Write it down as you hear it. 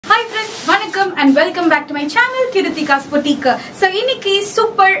Vanakkam and welcome back to my channel Kiruthikha's Boutique. So இன்னைக்கு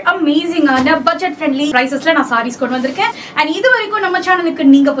super அமேசிங்கான budget friendly பிரைசஸ்ல நான் sarees கொண்டு வந்திருக்கேன். And இதுவரைக்கும் நம்ம சேனலுக்கு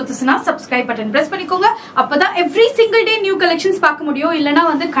நீங்க புதுசுனா subscribe button press பண்ணிக்கோங்க. அப்பதான் every single day new collections பார்க்க முடியும். இல்லனா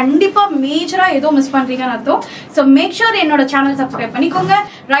வந்து கண்டிப்பா மேஜரா ஏதோ மிஸ் பண்றீங்கன்னு அர்த்தம். So make sure என்னோட channel subscribe பண்ணிக்கோங்க.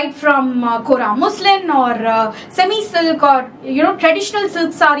 Right from Kora Muslin or semi silk or traditional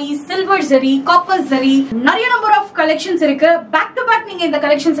silk sarees, silver zari, copper zari, நிறைய number of collections இருக்கு. Back to back நீங்க இந்த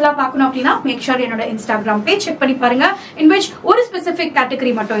collections எல்லாம் பார்க்கணும் அப்படினா make sure என்னோட Instagram page check பண்ணி பாருங்க. In which ஒரு specific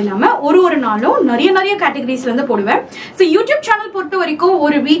category மட்டும் இல்லாம ஒரு நாளும் நிறைய categories ல இருந்து போடுவேன். So YouTube channel பொறுத்த வரைக்கும்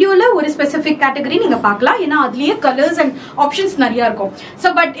ஒரு வீடியோல ஒரு specific category நீங்க பார்க்கலாம். ஏனா அதுலயே colors and options நிறைய இருக்கும். So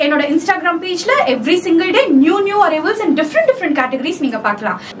but என்னோட Instagram page ல every single day new arrivals and different categories நீங்க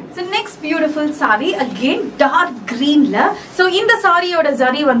பார்க்கலாம். So next beautiful saree again dark green ல. So இந்த சாரியோட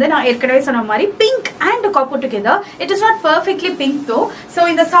zari வந்து நான் ஏற்கனவே சொன்ன மாதிரி pink and copper together. It is not perfectly pink though. So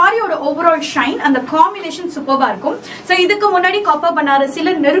இந்த சாரியோட overall shine and the combination superb இருக்கும். So இதுக்கு முன்னாடி copper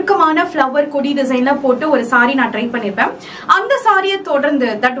பனாரசில நெருக்கமான flower கொடி டிசைன்ல போட்டு ஒரு saree நான் ட்ரை பண்ணிருப்பேன். அந்த சாரியை தொடர்ந்து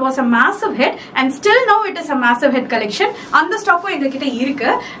that was a massive hit and still now it is a massive hit collection. அந்த ஸ்டாக்கும் எங்ககிட்ட இருக்கு.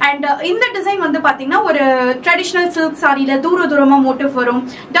 And இந்த டிசைன் வந்து பாத்தீங்கன்னா ஒரு traditional silk சாரியில தூரமா மோட்டிவ் வரும்,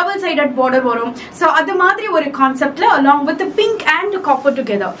 double sided border வரும். So அது மாதிரி ஒரு கான்செப்ட்ல along with the pink and copper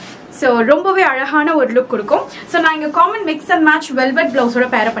together. So ரொம்பவே அழகான ஒரு லுக் கொடுக்கும். So நான் இங்க common mix and match velvet blouse ஓட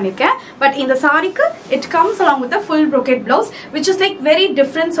பேர் பண்ணிருக்கேன். But இந்த சாரிக்கு it comes along with a full brocade blouse which is like very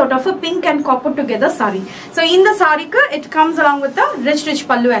different sort of a pink and copper together saree. So இந்த சாரிக்கு it comes along with a rich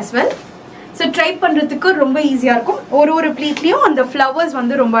pallu as well. So try பண்றதுக்கு ரொம்ப ஈஸியா இருக்கும். ஒரு ப்ளீட்லயும் அந்த flowers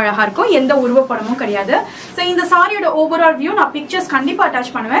வந்து ரொம்ப அழகா இருக்கும். எந்த உருவப்படமும் கிடையாது. So இந்த சாரியோட overall view நான் pictures கண்டிப்பா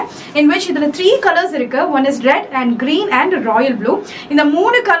அட்டாச் பண்ணுவேன். In which இதுல 3 colors இருக்கு. One is red and green and royal blue. இந்த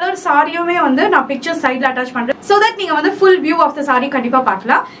 3 color சாரியுமே வந்து நான் pictures sideல அட்டாச் பண்றேன். So that நீங்க வந்து full view of the saree கண்டிப்பா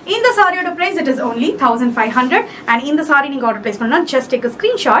பார்க்கலாம். இந்த சாரியோட price it is only 1500 and இந்த saree நீங்க order place பண்ணா just take a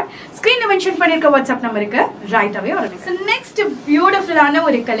screenshot. Screenல mention பண்ணிருக்க WhatsApp நம்பருக்கு right away order. So next beautiful ஆன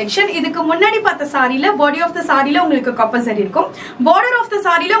ஒரு collection. இதுக்கு முன்னாடி பார்த்த சாரியில body of the சாரியில உங்களுக்கு copper zari இருக்கும், border of the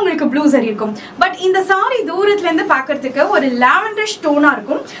சாரியில உங்களுக்கு blue zari இருக்கும். பட் இந்த சாரி தூரத்துல இருந்து பார்க்கிறதுக்கு ஒரு lavenderish டோனா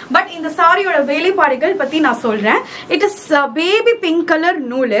இருக்கும். பட் இந்த சாரியோட வேலைப்பாடுகள் பத்தி நான் சொல்றேன். It is baby pink colour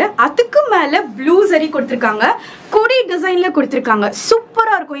நூலு, அதுக்கு மேல blue zari கொடுத்திருக்காங்க, கொடி டிசைன்ல கொடுத்திருக்காங்க.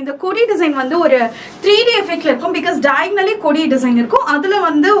 சூப்பரா இருக்கும். இந்த கொடி டிசைன் வந்து ஒரு 3D எஃபெக்ட்ல இருக்கும். பிகாஸ் டயகனலி கொடி டிசைன் இருக்கும். அதுல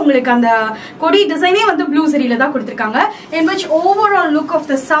வந்து உங்களுக்கு அந்த கொடி டிசைனே வந்து ப்ளூ சரியில தான் கொடுத்திருக்காங்க. in which overall look of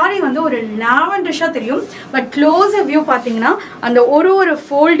the saree வந்து ஒரு lavenderish தெரியும். பட் க்ளோஸர் வியூ பாத்தீங்கன்னா அந்த ஒரு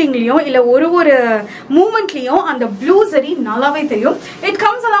ஃபோல்டிங்லயும் இல்ல ஒரு மூவ்மெண்ட்லயும் அந்த ப்ளூ சரி நல்லாவே தெரியும். it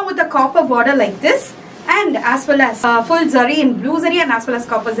comes along with a copper border like this and as well as full zari in blue zari and as well as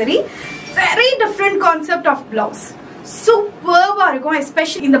copper zari. Very different concept of blouse. சூப்பர்பா இருக்கும்.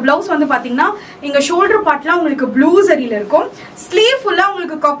 எஸ்பெஷலி இந்த blouse வந்து பாத்தீங்கன்னா இங்க shoulder பார்ட்லாம் உங்களுக்கு blue சரியில இருக்கும், sleeve ஃபுல்லா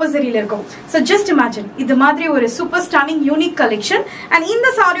உங்களுக்கு copper சரியில இருக்கும். சோ ஜஸ்ட் இமேஜின் இது மாதிரி ஒரு super stunning unique collection. And இந்த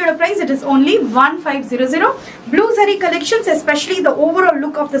சாரியோட price it is only 1500. Blue சரி collections especially the overall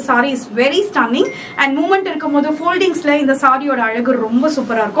look of the saree is very stunning and movement இருக்கும்போது ஃபோல்டிங்ஸ்ல இந்த சாரியோட அழகு ரொம்ப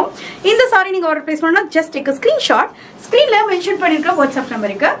சூப்பரா இருக்கும். இந்த சாரி நீங்க ஆர்டர் பிளேஸ் பண்ணா just take a screenshot. ஸ்கிரீன்ல மென்ஷன் பண்ணிருக்க வாட்ஸ்அப்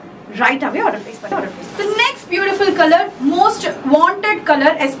நம்பருக்கு right away order place பண்ணி order place. The next beautiful color, most wanted color,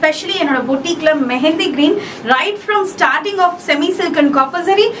 especially என்னோட boutiqueல mehndi green. Right from starting of semi silk and copper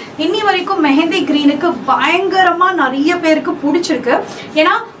zari இன்னி வரைக்கும் மெஹந்தி greenக்கு பயங்கரமா நிறைய பேருக்கு பிடிச்சிருக்கு.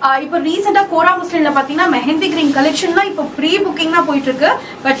 ஏனா இப்போ ரீசன்ட்டா கோரா முஸ்லின்ல பாத்தீங்கன்னா மெஹந்தி green collectionலாம் இப்போ ப்ரீ புக்கிங் தான் போயிட்டு இருக்கு.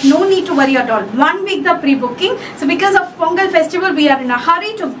 But no need to worry at all. 1 week the pre booking. So because of Pongal festival we are in a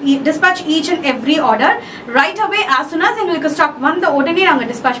hurry to dispatch each and every order right away. As soon as எங்களுக்கு stock வந்த உடனே நாங்க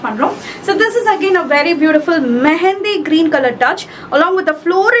dispatch பண்றோம். So this is again a very beautiful mehendi green color touch along with the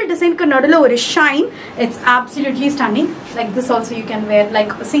floral design ku nadula or shine. It's absolutely stunning. Like this also you can wear,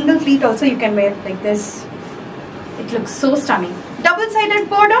 like a single pleat also you can wear like this. It looks so stunning. Double sided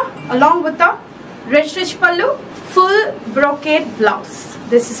border along with the rich pallu, full brocade blouse.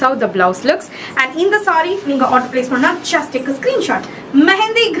 This is how the blouse looks. And in the saree neenga order place panna just take a screenshot.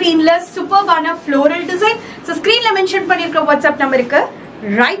 Mehendi green la superb ana floral design. So screen la mention பண்ணிருக்க WhatsApp நம்பருக்கு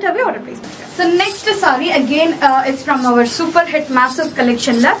right away order place. So next saree again it's from our super hit massive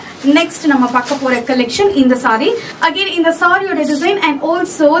collection la. Next நம்ம பார்க்க போற collection இந்த saree. Again இந்த சாரியோட design and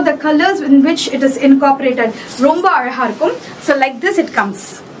also the colors in which it is incorporated ரொம்ப அழகா இருக்கும். So like this it comes.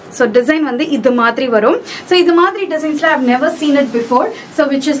 So design வந்து இது மாதிரி வரும். So இது மாதிரி designsல I have never seen it before. So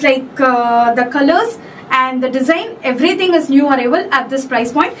which is like the colors and the design, everything is new arrival at this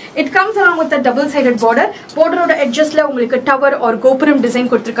price point. It comes along with a double-sided border. Border oda edges la ungalku tower or gopuram design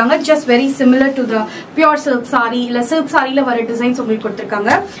koduthirukanga, just very similar to the pure silk saree illa silk saree la vara designs ungalku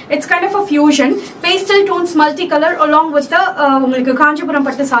koduthirukanga. It's kind of a fusion, pastel tones, multicolor along with the ungalku kanjipuram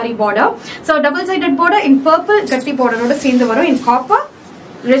pattu saree border. So double-sided border in purple, gatti border oda sendu varum in copper,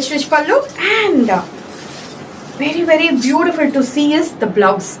 rich pallu, and very beautiful to see is the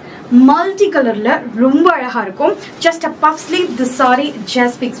blouse. Multicolor la romba alaga irukum. Just a puff sleeve. This saree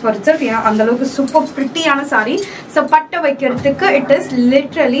just speaks for itself. Yeah, andalukku super pretty ana saree. So patta vaikkiradhukku it is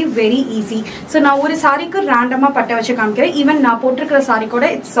literally very easy. So na oru saree ku random ah patta vechi kaamikren. Even na potirukra saree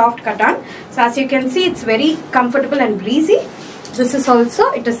koda it's soft katan. So as you can see, it's very comfortable and breezy. This is also,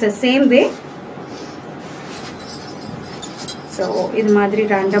 it is the same way. So idu madri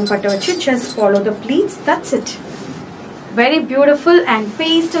random patta vechi just follow the pleats. That's it. Very beautiful and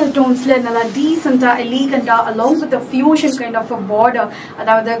pastel tones la nalla decent elegant along with the fusion kind of a border,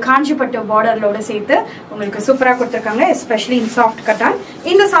 adavadhu kanji pattu border loda seithu ungalku super ah koduthirukanga, especially in soft cotton.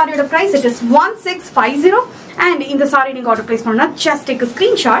 In the saree oda price it is 1650, and in the saree neenga order place panna just take a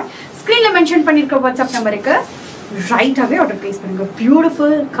screenshot. Screen la mention pannirukka WhatsApp number ku right away order place பண்ணுங்க.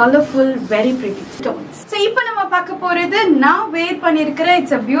 Beautiful, colorful, very pretty tones. So இப்போ நம்ம பார்க்க போறது நான் wear பண்ணிருக்கிற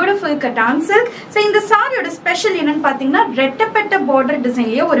it's a beautiful Katan silk. So இந்த சாரியோட special என்னன்னு பாத்தீங்கன்னா ரெட்டப்பட்ட border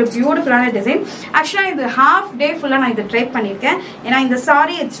டிசைன்லயே ஒரு பியூட்டிஃபுல்லான டிசைன். Actually இது half day full-ஆ நான் இத ட்ரை பண்ணிருக்கேன். ஏனா இந்த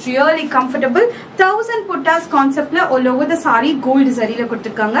saree it's really comfortable. 1000 puttas conceptல all over the saree gold zariல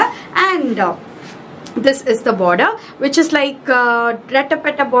கொடுத்திருக்காங்க, and this is the border, which is like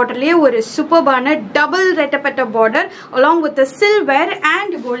rettapetta border liye oru superbana double rettapetta border along with the silver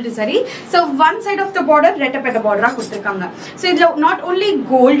and gold zari. So one side of the border rettapetta border ah kuduthirukanga. So idla not only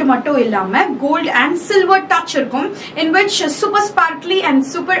gold mattum illama gold and silver touch irukum, in which super sparkly and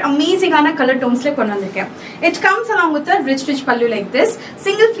super amazing ana color tones la konandirukken. It comes along with a rich pallu like this,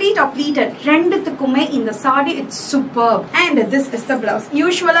 single pleat or pleated renduthukkume in the saree it's superb. And this is the blouse.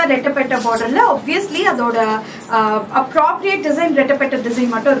 Usually rettapetta border la obviously அதோட appropriate design rettapetta design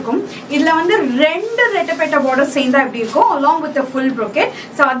மட்டும் இருக்கும். இதுல வந்து ரெண்டு rettapetta border சேர்ந்தா எப்படி இருக்கும் along with the full brocade.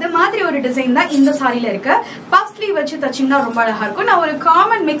 So அது மாதிரி ஒரு டிசைன் தான் இந்த சாரில இருக்கு. puff sleeve வச்சு தச்சிங்கன்னா ரொம்ப அழகா இருக்கும். நான் ஒரு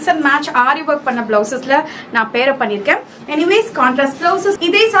common mix and match aari work பண்ண blouses-ல நான் பேர் பண்ணிருக்கேன். Anyways, contrast blouses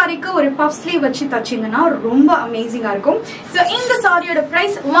இதே சாரிக்கு ஒரு puff sleeve வச்சு தச்சிங்கன்னா ரொம்ப அமேசிங்கா இருக்கும். So இந்த சாரியோட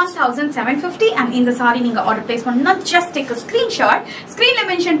price 1750, and இந்த சாரி நீங்க ஆர்டர் பிளேஸ் பண்ணா just take a screenshot. ஸ்கிரீன்ல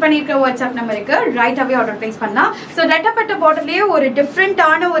மென்ஷன் பண்ணிருக்க WhatsApp நம்பருக்கு right away order place பண்ணா. So rettapetta border லயே ஒரு டிஃபரண்ட்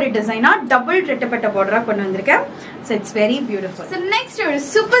ஆன ஒரு டிசைனா டபுள் rettapetta border கொண்டு வந்திருக்கேன். So it's very beautiful. So next ஒரு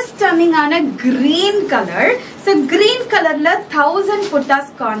super stunning ஆன green color. So green color la 1000 puttas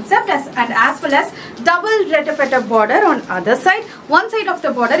concept and as well as double rettapetta border on other side. One side of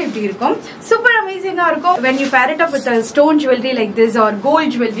the border இப்படி இருக்கும். Super amazing ஆ இருக்கும். When you pair it up with a stone jewelry like this or gold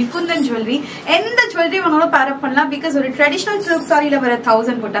jewelry, kundan jewelry, எந்த jewelry வேணாலும் pair up பண்ணலாம், because ஒரு traditional silk saree ல வர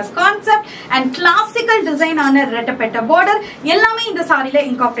 1000 puttas concept and classical design ஆன rettapetta border எல்லாமே இந்த saree ல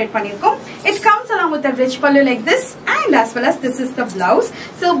incorporate பண்ணிருக்கோம். It comes along with a rich pallu like this, and as well as this is the blouse.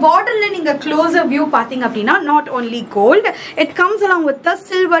 So border la நீங்க closer view பாத்தீங்க அப்படினா not only gold, it comes along with the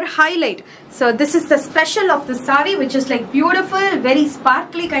silver highlight. So this is the special of the saree, which is like beautiful, very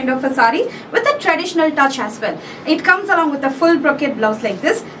sparkly kind of a saree with a traditional touch as well. It comes along with a full brocade blouse like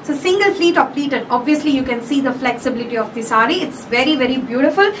this. So single pleat or pleated. Obviously you can see the flexibility of the saree. It's very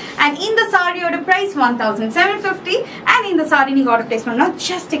beautiful. And in the saree order price 1750, and in the saree நீங்க order place பண்ணா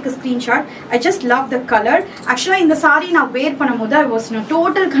just take a screenshot. I just love the color. Actually இந்த saree நான் wear பண்ணும்போது I was in a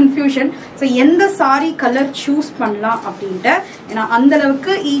total confusion. So எந்த saree color choose பண்ணலாம் அப்படினு, ஏனா அந்த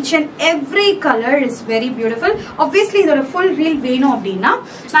அளவுக்கு each and every color is very beautiful. Obviously இதோட full reel வேணும் அப்படினா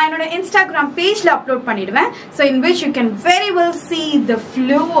நான் என்னோட Instagram page ல upload பண்ணிடுவேன். So in which you can very well see the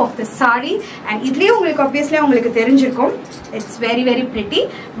flow of the saree, and இதுலயே உங்களுக்கு obviously உங்களுக்கு தெரிஞ்சிருக்கும். It's very pretty.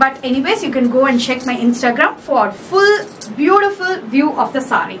 But anyways, you can go and check my Instagram for full beautiful view of the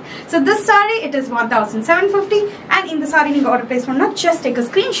saree. So this saree it is 1750, and in the saree நீங்க order place பண்ணா just take a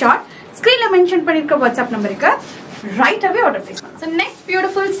screenshot. Screen la mention பண்ணிருக்க WhatsApp நம்பருக்கு right away order place. So next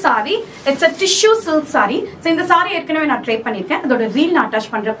beautiful saree, it's a tissue silk saree. So இந்த saree ஏற்கனவே நான் try பண்ணிருக்கேன், அதோட reel நான் attach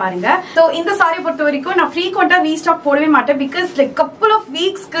பண்ற பாருங்க. So இந்த saree பொறுத்த வரைக்கும் நான் frequent restock போடவே மாட்டேன், because like couple of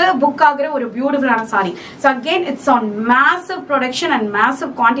weeks க்கு book ஆகுற ஒரு beautiful ஆன saree. So again it's on massive production and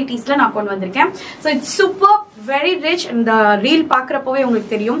massive quantities ல நான் கொண்டு வந்திருக்கேன். So it's super very rich. இந்த reel பாக்குறப்பவே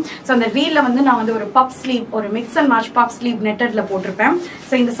உங்களுக்கு தெரியும். So அந்த reel ல வந்து நான் வந்து ஒரு puff sleeve, ஒரு mix and match puff sleeve netted ல போட்டிருப்பேன்.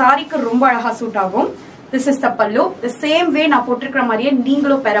 So இந்த saree க்கு ரொம்ப அழகா சூட் ஆகும். This is the pallu. The same way na potrikra mariye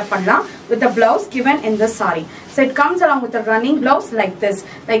neengalo pair up pannalam with the blouse given in the saree. So it comes along with the running blouse like this,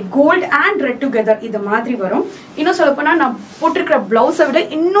 like gold and red together. Idu madri varum. Inno solapona na potrikra blouse vida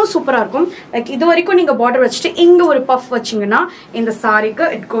inno super ah irukum. Like idu varaikum neenga border vechittu inga oru puff vachingana in the saree ku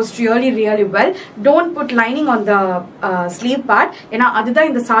it goes really well. Don't put lining on the sleeve part. Ena adudha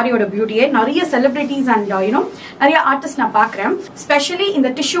in the saree oda beauty. Nariya celebrities and nariya artists na paakren, especially in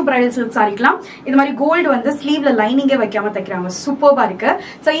the tissue bridal silk saree kla idu mari gold வந்து sleeve lining வைக்காம தைக்கறாங்க. சூப்பர்பா இருக்கு.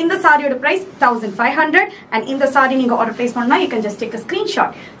 So இந்த சாரியோட price 1500 and இந்த sorry நீங்க order place பண்ணா you can just take a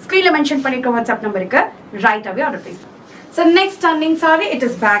screenshot. Screenல mention பண்ணிருக்க WhatsApp நம்பருக்கு right away order place. So next stunning saree, it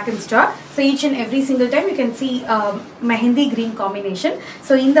is back in stock. So each and every single time you can see mehendi green combination.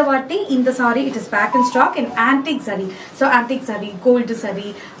 So in the vati, in the saree, it is back in stock in antique zari. So antique zari, gold zari,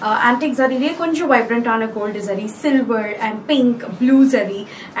 antique zari le konju vibrant ana gold zari, silver and pink, blue zari,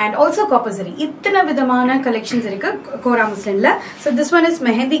 and also copper zari. Ittana vidhamana collections irukku Kora Muslin la. So this one is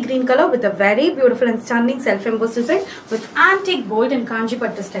mehendi green color with a very beautiful and stunning self-embossed design with antique bold and kanji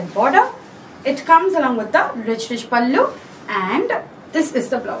pattu style border. It comes along with the rich pallu and this is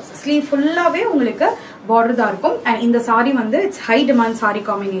the blouse. Sleeve full away ungalku border da irukum and in the saree vandu it's high demand saree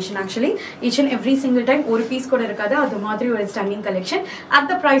combination actually. Each and every single time oru piece kuda irukadu adu madri oru stunning collection at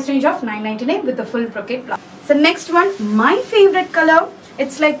the price range of 999 with the full brocade blouse. So next one, my favorite color,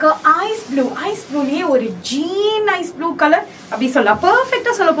 it's like a ice blue. Ice blue liye oru jean ice blue color அப்படி சொல்ல perfect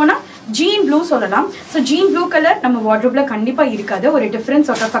சொல்ல போனா jean blue சொல்லலாம். So jean blue color நம்ம wardrobe ல கண்டிப்பா இருக்காது, ஒரு different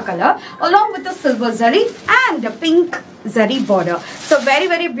sort of a color along with the silver zari and the pink zari border. So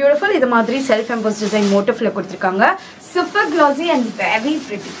very beautiful. இது மாதிரி self embossed design motif ல கொடுத்திருக்காங்க. Super glossy and very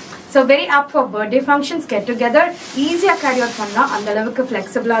pretty. So very apt for birthday functions, get together, easy to carry out panna, and the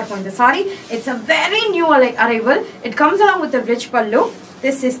flexible are in the saree. It's a very new arrival. It comes along with a rich pallu.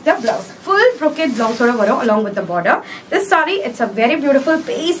 This is the blouse, full brocade blouse along with the border. This saree, it's a very beautiful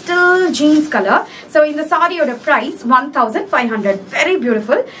pastel jeans color. So in the saree order price 1500, very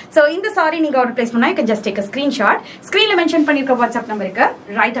beautiful. So in the saree neenga order place panna, you can just take a screenshot. Screen la mention pannirukka WhatsApp number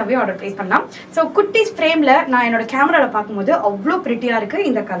irukku, right away order place pannalam. So kuttis frame la na enoda camera la paakumbodhu avlo pretty ah irukku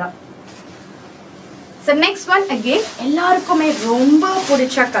in the color. So next one again ellarkume romba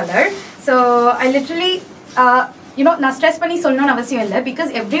pudicha color. So I literally na stress பண்ணி சொல்லணும்னு அவசியம் இல்ல because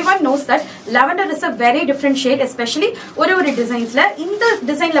everyone knows that lavender is a very different shade, especially ஒரு டிசைன்ஸ்ல. இந்த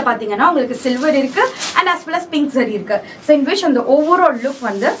டிசைன்ல பாத்தீங்கன்னா உங்களுக்கு silver இருக்கு and as well as pink zari இருக்கு. So in which அந்த overall look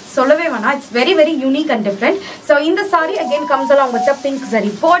வந்து சொல்லவே வேணாம், it's very unique and different. So in the saree again comes along with the pink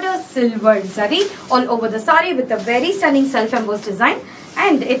zari border, silver zari all over the saree with a very stunning self embossed design,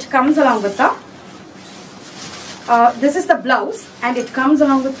 and it comes along with the this is the blouse and it comes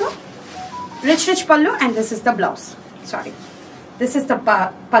along with the rich pallu and this is the blouse. Sorry, this is the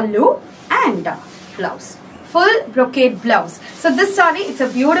pallu and blouse, full brocade blouse. So this saree, it's a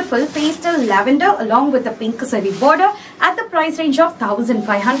beautiful pastel lavender along with the pink zari border at the price range of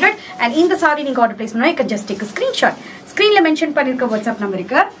 1500. And in the saree you order place panna, you can just take a screenshot. Screen la mention pannirukka WhatsApp number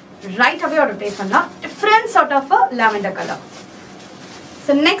irukku, right away order place panna. Different sort of a lavender color.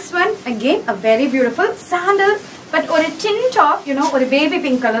 So next one again a very beautiful sandal, but or a tint of or a baby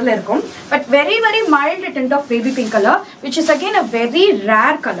pink color la irukum, but very mild tint of baby pink color, which is again a very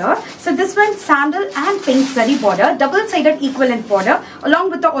rare color. So this one sandal and pink zari border, double sided equivalent border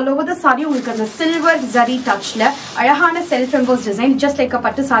along with the all over the saree உங்களுக்கு அந்த silver zari touch la அழகான self embossed design, just like a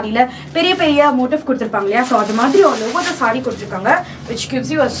பட்டு சாரில பெரிய motif கொடுத்திருப்பாங்க இல்லையா. So அது மாதிரி all over the saree கொடுத்திருக்காங்க, which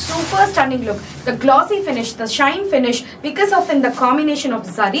gives you a super stunning look. The glossy finish, the shine finish, because of in the combination of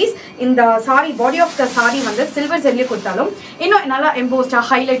zaris in the saree body of the saree வந்து silver zari கொடுத்தாலும் இன்னும் நல்லா embossed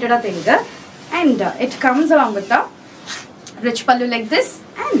highlighted தெரியுது. And it comes along with the rich pallu like this,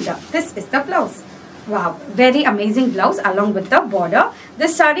 and this is the blouse. Wow, very amazing blouse along with the border.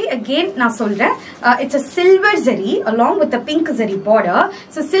 This saree again na solren, it's a silver zari along with the pink zari border.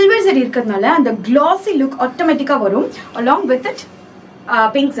 So silver zari irukadnala and the glossy look automatically varum along with it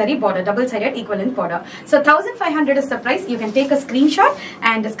pink zari border, double sided equivalent border. So 1500 is the price. You can take a screenshot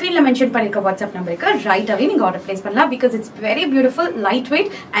and screen la mention pannirukka WhatsApp number irukku, right away neenga order place pannalam because it's very beautiful,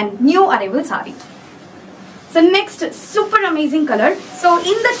 lightweight and new arrival saree. So next super amazing color. So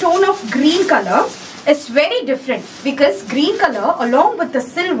in the tone of green color, it's very different because green color along with the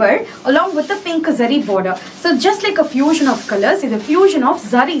silver along with the pink zari border. So just like a fusion of colors, is a fusion of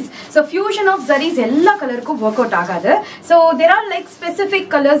zaris. So fusion of zaris ella color ku work out agadu. So there are like specific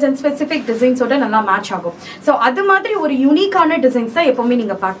colors and specific designs oda nalla match agum. So adu madri oru unique ana designs da epovume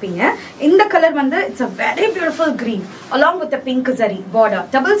neenga paapinga. In the color vandu it's a very beautiful green along with the pink zari border,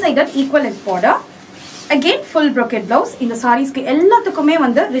 double sided equivalent border. again full brocade blouse. இந்த sareesக்கு எல்லாத்துக்குமே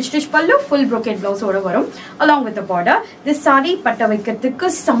வந்து rich pallu full brocade blouse ஓட வரும் along with the border. this saree பட்ட வைக்கிறதுக்கு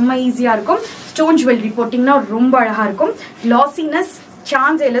செம்ம ஈஸியா இருக்கும். stone jewelry போட்டிங்கனா ரொம்ப அழகா இருக்கும். glossiness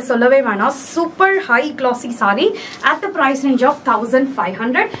chance இல்ல சொல்லவே வேணாம். super high glossy saree at the price range of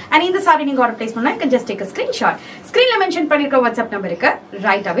 1500. and இந்த saree நீங்க order place பண்ணா you can just take a screenshot. screenல mention பண்ணிருக்க WhatsApp நம்பருக்கு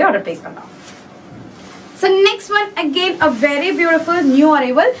right away order place பண்ணலாம். So next one again a very beautiful new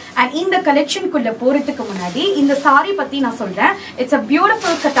arrival and in the collection குள்ள போறதுக்கு முன்னாடி இந்த saree பத்தி நான் சொல்றேன். it's a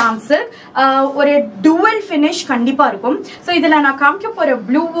beautiful Katan silk. ஒரு dual finish கண்டிப்பா இருக்கும். so இதல நான் காமிக்க போற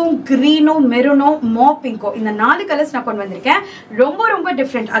ப்ளூவும் கிரீனும் மெரூனும் mauve பிங்கும் இந்த நாலு கலர்ஸ் நான் கொண்டு வந்திருக்கேன். ரொம்ப ரொம்ப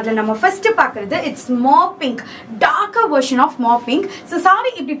டிஃபரண்ட். அதுல நம்ம ஃபர்ஸ்ட் பார்க்கிறது it's mauve pink, darker version of mauve pink. so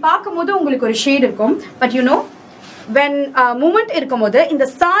saree இப்படி பாக்கும்போது உங்களுக்கு ஒரு ஷேட் இருக்கும். but you know when movement இருக்கும்போது இந்த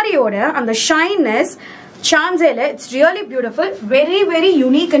சாரியோட அந்த shyness chance it's really beautiful, very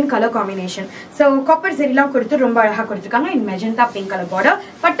unique in color combination. so copper zari la koduthu romba alaga koduthukaanga in magenta pink color border.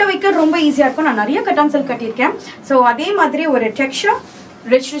 patta vaikka romba easy ah irukum. na nariya Katan silk kattiruken. so adhe madri oru texture,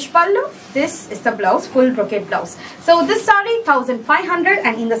 rich pallu. this is the blouse, full brocade blouse. so this saree 1500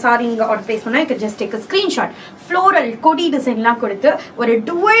 and in the saree neenga order place panna you can just take a screenshot. floral kodi design la koduthu oru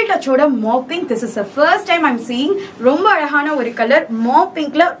dual touch oda mauve pink. this is the first time I'm seeing romba alagana oru color mauve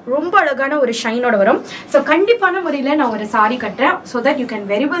pink la romba alagana oru shine oda varum. so kandipana muriyila na oru saree kattren so that you can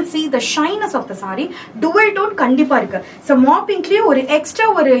very well see the shyness of the saree. dual tone kandipa irukku. so mauve pink la oru extra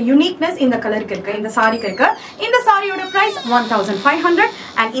oru uniqueness in the color irukku, in the saree irukku. in the saree oda price 1500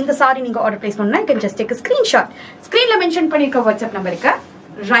 and in the saree neenga order place பண்ணா you can just take a screenshot. screenல mention பண்ணிருக்க WhatsApp நம்பருக்கு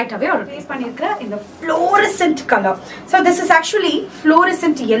right away order place பண்ணிருக்க இந்த fluorescent color. so this is actually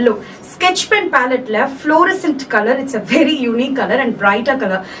fluorescent yellow. sketch pen palette la fluorescent color. it's a very unique color and brighter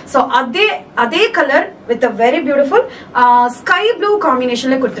color. so adhe color with a very beautiful sky blue combination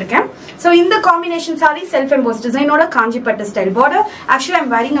la kuduthirken. so in the combination saree self embossed design oda kanji patta style border. actually I'm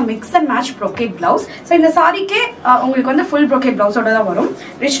wearing a mix and match brocade blouse. so in the saree ke ungalku வந்து full brocade blouse oda da varum,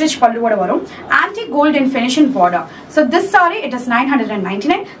 rich pallu oda varum, antique gold and finishing border. so this saree it is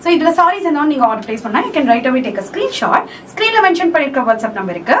 999. so idla sarees and neenga order place panna you can right away take a screenshot. screen la mention பண்ணிருக்க WhatsApp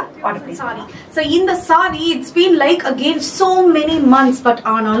number ku order place. saree so in the saree it's been like again so many months but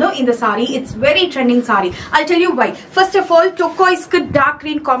ஆனாலும் இந்த saree it's very trending saree. I'll tell you why. first of all turquoise ku dark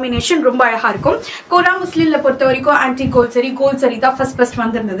green combination ரொம்ப அழகா இருக்கும். Kora Muslin ல பொறுத்த வரைக்கும் antique gold zari தான் first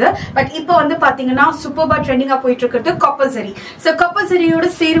வந்திருந்தது. but இப்போ வந்து பாத்தீங்கன்னா சூப்பர்பா ட்ரெண்டிங்கா போயிட்டு இருக்குது copper zari. so copper zariயோட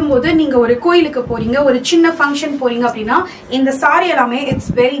சேரும்போது நீங்க ஒரு கோயிலுக்கு போறீங்க, ஒரு சின்ன ஃபங்க்ஷன் போறீங்க அப்படினா இந்த saree எல்லாமே it's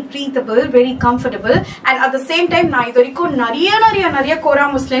very breathable, very comfortable and at the same time நான் இதுவரைக்கும் நிறைய Kora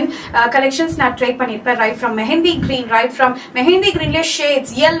Muslin collections நான் try பண்ணிருப்பேன். right from mehendi green ல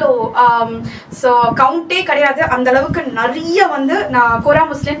shades yellow. so கவுண்டே கிடையாது, அந்த அளவுக்கு நிறைய வந்து நான் Kora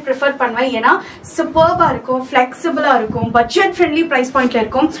Muslin prefer பண்ணுவேன். ஏனா சூப்பர்பா இருக்கும், ஃப்ளெக்சிபிளா இருக்கும், பட்ஜெட் ஃப்ரெண்ட்லி பிரைஸ் பாயிண்ட்ல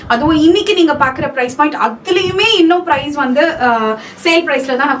இருக்கும். அதுவும் இன்னைக்கு நீங்க பாக்குற பிரைஸ் பாயிண்ட் அதுலயுமே இன்னும் பிரைஸ் வந்து சேல்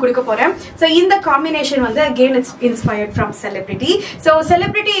பிரைஸ்ல தான் நான் கொடுக்க போறேன். so இந்த காம்பினேஷன் வந்து again it's inspired from celebrity. so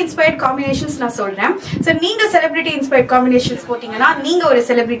celebrity inspired combinations நான் சொல்றேன். so நீங்க celebrity inspired combinations போட்டீங்கன்னா நீங்க ஒரு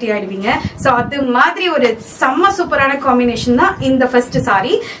celebrity ஆயிடுவீங்க. so அது மாதிரி ஒரு செம்ம சூப்பரான காம்பினேஷன் தான் இந்த ஃபர்ஸ்ட்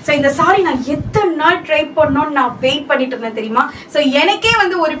saree. so இந்த saree நான் எத்தனை நாள் ட்ரை பண்ணனும் நான் வெயிட் பண்ணிட்டு இருந்தேன் தெரியுமா. so எனக்கே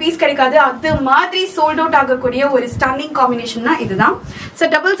வந்து ஒரு பீஸ் கிடைக்காது, அது மாதிரி சோல்ட் அவுட் ஆகக்கூடிய ஒரு ஸ்டன்னிங் காம்பினேஷன் தான் இதுதான். so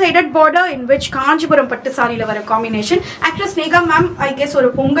double sided border in which Kanchipuram பட்டு சாரியில வர combination. Actress Neha ma'am I guess ஒரு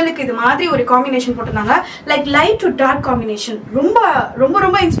பொங்கலுக்கு இது மாதிரி ஒரு காம்பினேஷன் போட்டுருந்தாங்க, like light to dark combination.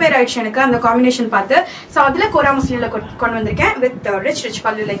 ரொம்ப இன்ஸ்பயர் ஆயிடுச்சு எனக்கு அந்த காம்பினேஷன் பார்த்து. so அதுல Kora Muslinல கொண்டு வந்திருக்கேன் with rich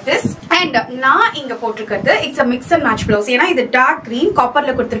pallu like this. and நான் இங்க போட்டுக்கிறது it's a mix and match blouse. ஏனா இது டார்க் கிரீன்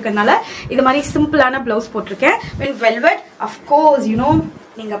காப்பர்ல கொடுத்திருக்கனால இது மாதிரி சிம்பிளான blouse போட்டுருக்கேன். when velvet of course you know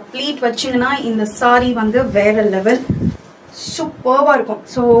நீங்க ப்ளீட் வச்சீங்கன்னா இந்த saree வந்து வேற லெவல் சூப்பர்வா இருக்கும்.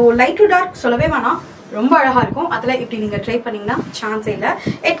 so light to dark சொல்லவே வேணாம், ரொம்ப அழகா இருக்கும். அதுல இப்படி நீங்க ட்ரை பண்ணீங்கன்னா சான்ஸே இல்ல.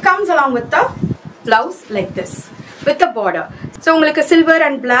 it comes along with the blouse like this with the border. so உங்களுக்கு silver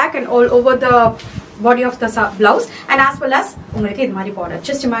and black and all over the body of the blouse and as well as உங்களுக்கு இது மாதிரி border.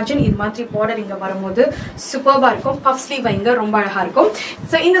 just imagine இது மாதிரி border இங்க வரும்போது சூப்பர்பா இருக்கும். puff sleeve வைங்க, ரொம்ப அழகா இருக்கும்.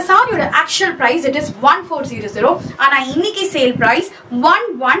 so இந்த சாரியோட actual price it is 1400 ஆனா இன்னைக்கு சேல் price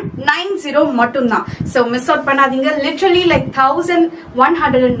 1190 மட்டும் தான். so miss out பண்ணாதீங்க. literally like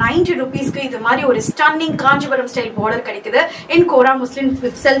 1190 rupees க்கு இது மாதிரி ஒரு stunning காஞ்சிபுரம் style border கிடைக்குது in Kora Muslin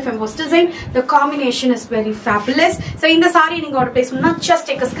with self embossed design. the combination is very fabulous. so இந்த சாரி நீங்க order place பண்ணா just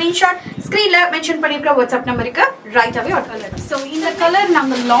take a screenshot. screenல mention பண்ணிருக்க WhatsApp நம்பருக்கு right away order பண்ணுங்க. so இந்த கலர்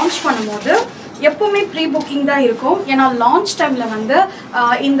நாங்க லான்ச் பண்ணும்போது எப்பவுமே ப்ரீ புக்கிங் தான் இருக்கும். ஏன்னா லான்ச் டைம்ல வந்து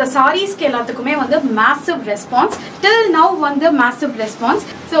இந்த சாரீஸ்க்கு எல்லாத்துக்குமே வந்து மேசிவ் ரெஸ்பான்ஸ். டில் நவ் வந்து மேசிவ் ரெஸ்பான்ஸ்.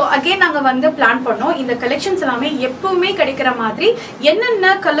 ஸோ அகெயின் நாங்கள் வந்து பிளான் பண்ணோம் இந்த கலெக்ஷன்ஸ் எல்லாமே எப்பவுமே கிடைக்கிற மாதிரி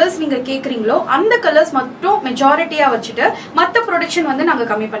என்னென்ன கலர்ஸ் நீங்கள் கேட்குறீங்களோ அந்த கலர்ஸ் மட்டும் மெஜாரிட்டியாக வச்சுட்டு மற்ற ப்ரொடக்ஷன் வந்து நாங்கள்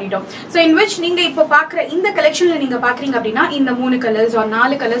கம்மி பண்ணிட்டோம். ஸோ இன் விச் நீங்கள் இப்போ பார்க்குற இந்த கலெக்ஷனில் நீங்கள் பார்க்குறீங்க அப்படின்னா இந்த 3 கலர்ஸ் ஒரு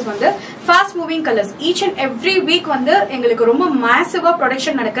 4 கலர்ஸ் வந்து fast moving colours. Each and every week வந்து எங்களுக்கு ரொம்ப மேசிவாக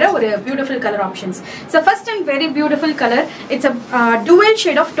ப்ரொடக்ஷன் நடக்கிற ஒரு beautiful colour options. So first and very beautiful colour, it's a dual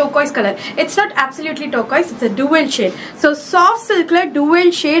shade of turquoise color. It's not absolutely turquoise, it's a dual shade. So soft silk la dual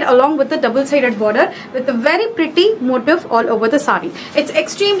shade along with the double sided border with a very pretty motif all over the saree. It's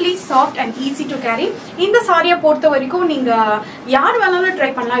extremely soft and easy to carry. In the saree பொறுத்த வரைக்கும் நீங்க யார் வேணாலும்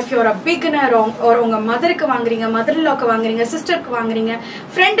try பண்ணலாம். If you are a beginner or உங்க மதருக்கு வாங்குறீங்க, mother இன்லாக்கு வாங்குறீங்க, சிஸ்டருக்கு வாங்குறீங்க,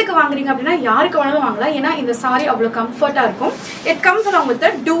 ஃப்ரெண்டுக்கு வாங்குறீங்க அப்படின்னா யாருக்கு வேணாலும் வாங்கலாம். ஏன்னா இந்த saree அவ்வளவு கம்ஃபர்ட்டா இருக்கும். It comes along with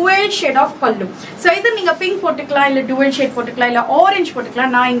the dual shade of pallu. So இது நீங்க பிங்க் போட்டுக்கலாம் இல்ல dual shade போட்டுக்கலாம் இல்ல ஆரஞ்சு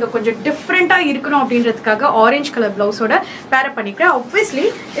போட்டுக்கலாம். நான் இங்க கொஞ்சம் டிஃப்ரெண்டா இருக்கணும் அப்படின்றதுக்காக ஆரஞ்சு கலர் பிளவுஸோட பேர் பண்ணிக்கிறேன். obviously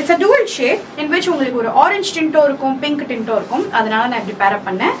it's a dual shade in which உங்களுக்கு ஒரு ஆரஞ்சு டிண்டோ இருக்கும், பிங்க் டிண்டோ இருக்கும். அதனால நான் இப்படி பேர்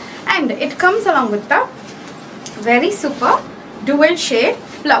பண்ணேன். and it comes along with the very super dual shade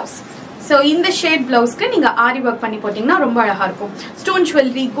blouse. So இந்த ஷேட் பிளவுஸ்க்கு நீங்க ஆரி ஒர்க் பண்ணி போட்டீங்கன்னா ரொம்ப அழகா இருக்கும். ஸ்டோன்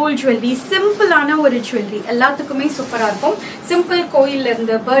ஜுவல்லரி, கோல்ட் ஜுவல்லரி, சிம்பிளான ஒரு ஜுவல்லரி எல்லாத்துக்குமே சூப்பரா இருக்கும். சிம்பிள் கோயில்ல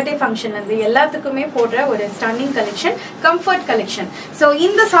இருந்து பர்த்டே ஃபங்க்ஷன்ல இருந்து எல்லாத்துக்குமே போடுற ஒரு stunning collection, comfort collection. So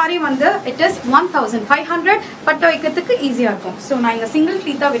இந்த சாரி வந்து இட் இஸ் 1500. பட்டை வைக்கிறதுக்கு ஈஸியா இருக்கும். ஸோ நான் இங்க சிங்கிள்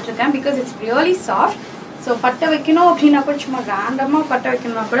ஃப்ளீட்டா விட்டுருக்கேன் because it's really soft. So பட்டை வைக்கணும் அப்படின்னா கூட சும்மா ரேண்டமா பட்டை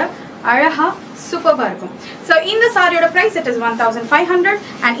வைக்கணும்னா கூட அழகா சூப்பரா இருக்கும். So இந்த சாரியோட price it is 1500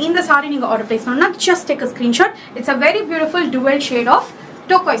 and இந்த சாரி நீங்க ஆர்டர் பிளேஸ் பண்ணனும்னா just take a screenshot. It's a very beautiful dual shade of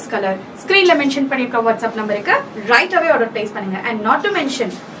turquoise color. ஸ்கிரீன்ல மென்ஷன் பண்ணிருக்க வாட்ஸ்அப் நம்பருக்கு right away ஆர்டர் பிளேஸ் பண்ணுங்க. And not to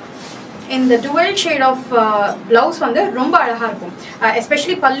mention in the dual shade of blouse வந்து ரொம்ப அழகா இருக்கும்.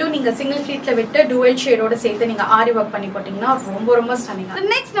 especially பல்லு நீங்க சிங்கிள் ஃப்ளீட்ல விட்டு dual shade ஓட சேர்த்து நீங்க ஆரி வர்க் பண்ணி போட்டீங்கன்னா ரொம்ப ஸ்டன்னிங்கா.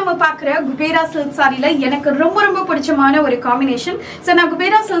 நெக்ஸ்ட் நம்ம பார்க்குற குபேரா சில்க் சாரில எனக்கு ரொம்ப பிடிச்சமான ஒரு காம்பினேஷன். ஸோ நான்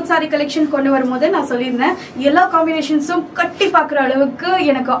குபேரா சில்க் சாரி கலெக்ஷன் கொண்டு வரும்போது நான் சொல்லியிருந்தேன் எல்லா காம்பினேஷன்ஸும் கட்டி பார்க்குற அளவுக்கு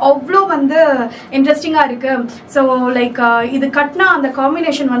எனக்கு அவ்வளோ வந்து இன்ட்ரெஸ்டிங்கா இருக்கு. ஸோ லைக் இது கட்டினா அந்த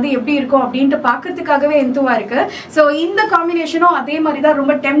காம்பினேஷன் வந்து எப்படி இருக்கும் அப்படின்ட்டு பார்க்கறதுக்காகவே எந்துவா இருக்கு. ஸோ இந்த காம்பினேஷனும் அதே மாதிரி தான்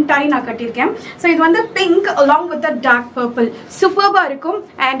ரொம்ப டெம்ட் ஆகி நான் கட்டியிருக்கேன். ஸோ இது வந்து pink along with the dark purple சூப்பர்பா இருக்கும்.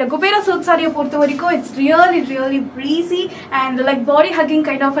 அண்ட் குபேரா சில்க் சாரியை பொறுத்த வரைக்கும் it's really breezy and like body hugging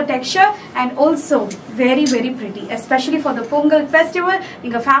kind of a texture and also very pretty, especially for the Pongal festival.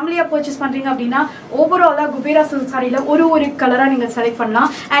 நீங்க ஃபேமிலியா பர்ச்சேஸ் பண்றீங்க அப்படின்னா ஓவராலா குபேரா சில்க் சாரியில ஒரு கலரா நீங்க செலக்ட் பண்ணலாம்.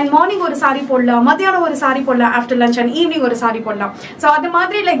 அண்ட் மார்னிங் ஒரு சாரி போடலாம், மத்தியானம் ஒரு சாரி போடலாம், ஆஃப்டர் லஞ்ச் அண்ட் ஈவினிங் ஒரு சாரி போடலாம். ஸோ அது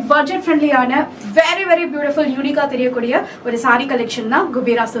மாதிரி லைக் பட்ஜெட் ஃப்ரெண்ட்லியான very பியூட்டிஃபுல் யூனிக்கா தெரியக்கூடிய ஒரு சாரி கலெக்ஷன் தான்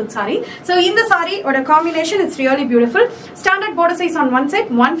குபேரா சில்க் சாரி. ஸோ இந்த சாரியோட combination it's really beautiful. Standard border size on one side,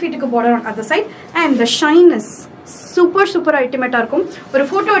 1 feet border on other side and the shine is super அல்டிமேட்டா இருக்கும். ஒரு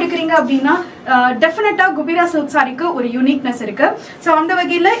போட்டோ எடுக்கிறீங்க அப்படின்னா டெஃபினட்டா குபேரா சில்க் சாரிக்கு ஒரு யூனிக்னஸ் இருக்கு. ஸோ அந்த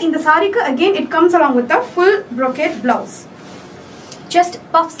வகையில் இந்த சாரிக்கு again it comes along with a full brocade blouse. Just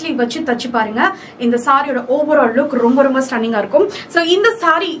puff sleeve வச்சு தச்சு பாருங்க. இந்த சாரியோட ஓவரால் லுக் ரொம்ப ஸ்டன்னிங்கா இருக்கும். ஸோ இந்த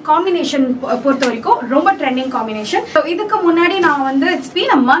சாரி காம்பினேஷன் பொறுத்த வரைக்கும் ரொம்ப ட்ரெண்டிங் காம்பினேஷன். ஸோ இதுக்கு முன்னாடி நான் வந்து it's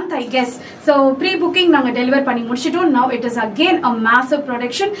been a month I guess. So pre booking நாங்கள் டெலிவர் பண்ணி முடிச்சிட்டோம். Now it is again a massive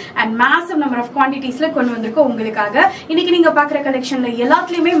production and massive number of குவான்டிட்டிஸ்ல கொண்டு வந்திருக்கோம் உங்களுக்காக. இன்னைக்கு நீங்க பாக்குற கலெக்ஷன்ல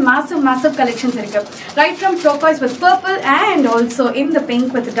எல்லாத்துலயுமே மேசிவ் கலெக்ஷன்ஸ் இருக்கு. Right from turquoise with purple and also in the pink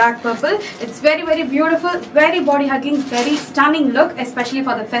with dark purple. It's very beautiful, very body hugging, very stunning look, especially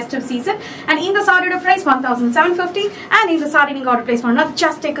for the festive season. And in the saree price 1750 and in the saree நீங்க order place பண்ணனும்னா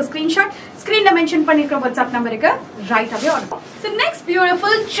just take a screenshot. Screen la mention பண்ணிருக்க WhatsApp நம்பருக்கு right away order. So next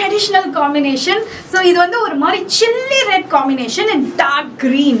beautiful traditional combination. So இது வந்து ஒரு மாதிரி chilli red combination and dark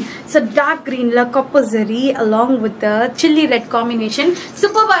green. So dark green la copper zari along with the chilli red combination.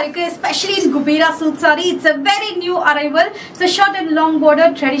 Superba இருக்கு, especially in Kubera silk saree. It's a very new arrival. So short and long border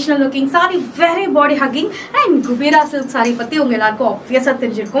traditional looking saree, very body hugging and Kubera silk saree பத்தி உங்க எல்லாருக்கும் obviously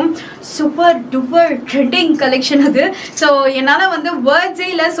தெரிஞ்சிருக்கும். Super duper trending collection அது. So என்னால் வந்து வேர்ட்ஸே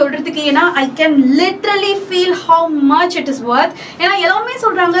இல்லை சொல்றதுக்கு. ஏன்னா I can literally feel how much it is வர்த். ஏன்னா எல்லாமே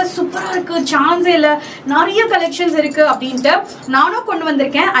சொல்றாங்க சூப்பராக இருக்கு, சான்ஸே இல்லை, நிறைய கலெக்ஷன்ஸ் இருக்கு அப்படின்ட்டு. நானும் கொண்டு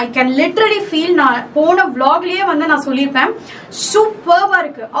வந்திருக்கேன். ஐ கேன் லிட்ரலி ஃபீல், நான் போன விளாக்லயே வந்து நான் சொல்லியிருப்பேன் சூப்பர்வா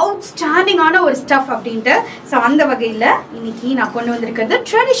இருக்கு, அவுட்ஸ்டாண்டிங்கான ஒரு ஸ்டஃப் அப்படின்ட்டு. ஸோ அந்த வகையில் இன்னைக்கு நான் கொண்டு வந்திருக்கிறது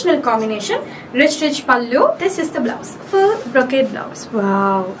ட்ரெடிஷ்னல் காம்பினேஷன், ரிச் பல்லு. This is the blouse, full brocade blouse.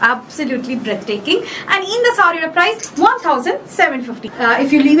 Wow, absolutely breathtaking. And in the saree price 1750. If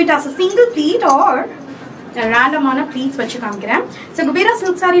you leave it as a single pleat or ரேண்டமான pleats வச்சு காமிக்கிறேன். ஸோ குபேரா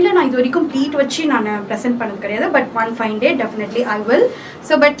சில்க் சாரியில் நான் இது வரைக்கும் ப்ளீட் வச்சு நான் present பண்ணது கிடையாது. But one fine day definitely I will.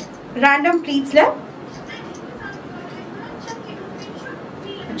 So but random ப்ளீட்ஸில்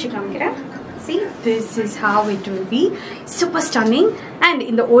வச்சு காமிக்கிறேன். See, this is how it will be. Super stunning. And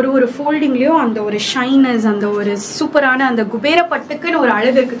இந்த ஒரு foldingலயும் அந்த ஒரு shyness, அந்த ஒரு சூப்பரான அந்த குபேர பட்டுக்குன்னு ஒரு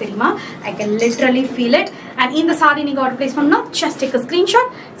அழகு இருக்கு தெரியுமா? I can literally feel it. And இந்த saree நீங்க ஆர்டர் பிளேஸ் பண்ணா just take a screenshot.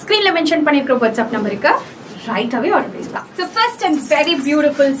 Screenல mention பண்ணிருக்கிற WhatsApp நம்பருக்கு right away order place. So first and very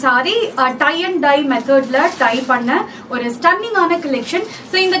beautiful saree, tie and dye method la tie panna or a stunning on a collection.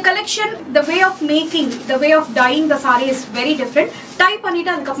 So in the collection, the way of making, the way of dyeing the saree is very different. Tie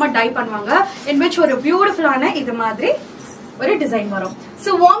pannita adukapma dye பண்ணுவாங்க, in which ஒரு beautiful ஆன இது மாதிரி ஒரு design வரும்.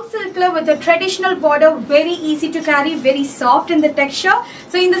 So warm silk with a traditional border, very easy to carry, very soft in the texture.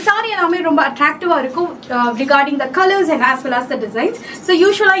 So in the saree எல்லாமே ரொம்ப attractive இருக்கும் regarding the colors and as well as the designs. So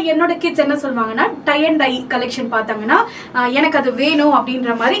usually என்னோட kids என்ன சொல்வாங்கன்னா tie and dye collection பார்த்தாங்கன்னா எனக்கு அது வேணும்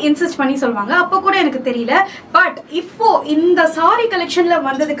அப்படின்ற மாதிரி insist பண்ணி சொல்வாங்க. அப்போ கூட எனக்கு தெரியல, but இப்போ இந்த saree collectionல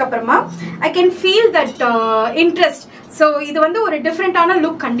வந்ததுக்கு அப்புறமா I can feel that interest. So இது வந்து ஒரு டிஃபரண்டான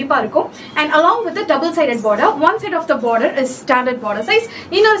லுக் கண்டிப்பா இருக்கும். And along with the double sided border, one side of the border is standard border size,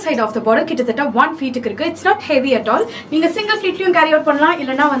 inner side of the border கிட்டத்தட்ட 1 feet இருக்கு. It's not heavy at all. நீங்க single pleatலயும் carry out பண்ணலாம்,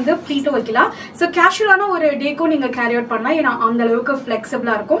 இல்லனா வந்து pleat வைக்கலாம். So casual-ஆன ஒரு டேக்கும் நீங்க carry out பண்ணலாம், ஏனா அந்த அளவுக்கு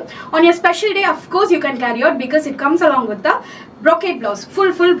flexible-ஆ இருக்கும். On your special day, of course you can carry out because it comes along with the brocade blouse,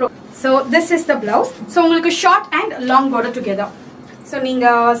 full brocade. So this is the blouse. So உங்களுக்கு short and long border together. So நீங்க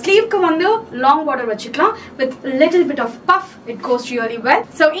sleeve க்கு வந்து long border வச்சுக்கலாம் with little bit of puff. It goes really well.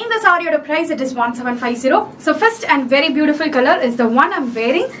 So in the saree oda price it is 1750. So first and very beautiful color is the one I'm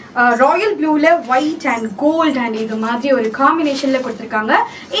wearing. Royal blue la white and gold and இது மாதிரி ஒரு combination ல கொடுத்திருக்காங்க.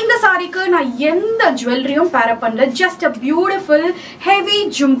 இந்த சாரிக்கு நான் எந்த ஜுவல்லரியும் pair பண்ணல, just a beautiful heavy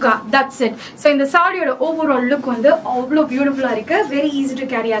jhumka, that's it. So இந்த சாரியோட overall look வந்து அவ்வளவு பியூட்டிஃபுல்லா இருக்கு, very easy to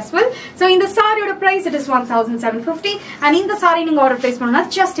carry as well. So இந்த சாரியோட price it is 1750 and இந்த சாரி நீங்க order place பண்ணா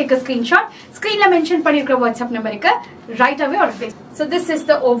just take a screenshot, screenல mention பண்ணிருக்கிற WhatsApp நம்பருக்கு right away order place. So this is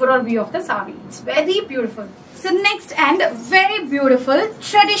the overall view of the saree. It's very beautiful. So next and very beautiful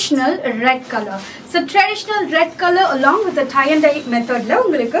traditional red color. So traditional red color along with the tie and dye method la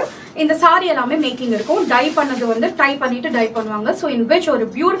உங்களுக்கு இந்த saree எல்லாமே making இருக்கும். Tie பண்ணது வந்து tie பண்ணிட்டு tie பண்ணுவாங்க. So in which ஒரு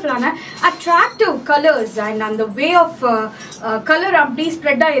பியூட்டிஃபுல்லான attractive colors and அந்த way of color அப்படி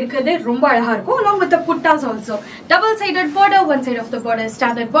ஸ்ப்ரெட் ஆயிருக்குது ரொம்ப அழகா இருக்கும். Along with the puttas also. Double sided border, one side of the border is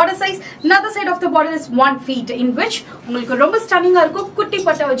standard border size, another side of the border is 1 feet, in which உங்களுக்கு ரொம்ப ஸ்டன்னிங்கா இருக்கும். குட்டி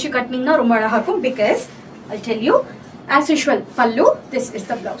பட்டை வச்சு கட்டினீங்கன்னா ரொம்ப அழகா இருக்கும். Because I'll tell you, as usual, pallu, this is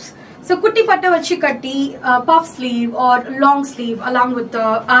the blouse. So kutti patta vachi katti puff sleeve or long sleeve along with the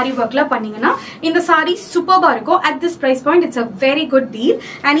ari work la panningana in the saree superb irukum. At this price point it's a very good deal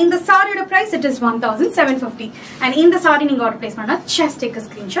and in the saree oda price it is 1750 and in the saree neenga order place panna just take a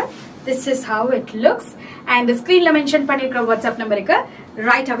screenshot. This is how it looks and the screen la mention பண்ணிருக்கிற WhatsApp நம்பருக்கு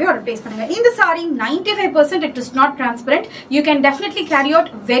right away order place பண்ணுங்க. In the saree 95% it is not transparent. You can definitely carry out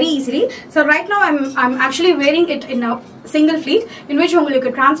very easily. So right now I'm actually wearing it in a single pleat in which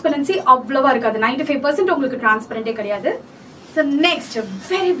உங்களுக்கு transparency அவ்வளவா இருக்காது. 95% உங்களுக்கு transparent கிடையாது. So next,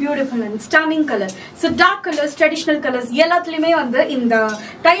 very beautiful and stunning color. So dark colors, traditional colors, எல்லாத்துலயுமே வந்து இந்த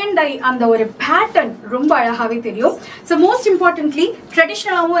tie and dye அந்த ஒரு pattern ரொம்ப அழகாவே தெரியும். So most importantly,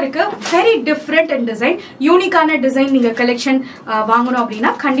 traditionalவும் இருக்கு, very different in design, unique-ஆன design நீங்க collection வாங்கணும்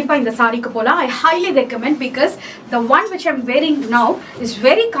அப்படின்னா கண்டிப்பா இந்த சாரிக்கு போலாம். I highly recommend because the one which I'm wearing now is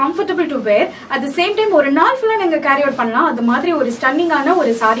very comfortable to wear. At the same time, ஒரு நாள் ஃபுல்லா நீங்க carry out பண்ணலாம். அது மாதிரி ஒரு stunning-ஆன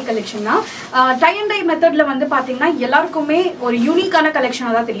ஒரு saree collection தான். tie and dye methodல வந்து பாத்தீங்கன்னா எல்லாருக்குமே ஒரு யூனிக்கான கலெக்ஷனா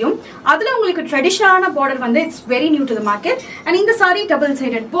தான் தெரியும். அதுல உங்களுக்கு ட்ரெடிஷனலான border வந்து it's very new to the market and in the saree double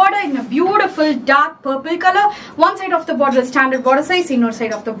sided border in a beautiful dark purple color. One side of the border is standard border size, inner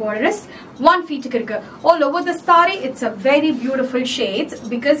side of the border is 1 feet இருக்கு. All over the saree it's a very beautiful shades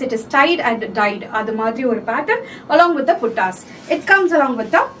because it is tied and dyed. அது மாதிரி ஒரு pattern along with the puttas. It comes along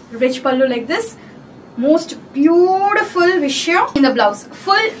with the rich pallu like this. Most beautiful விஷயம் இந்த blouse,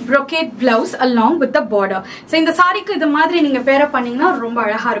 full brocade blouse along with the border. So இந்த சாரிக்கு இது மாதிரி நீங்க பேர் பண்ணீங்கன்னா ரொம்ப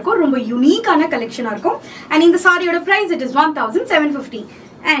அழகா இருக்கும், ரொம்ப யூனிக்கான கலெக்ஷனா இருக்கும். And இந்த சாரியோட price it is 1750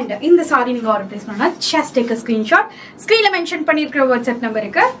 and இந்த சாரி நீங்க ஆர்டர் பிளேஸ் பண்ணா just take a screenshot, screenல mention பண்ணிருக்கிற WhatsApp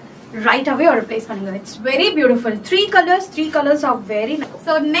நம்பருக்கு right away order place பண்ணுங்க. It's very beautiful. Three colors are very nice.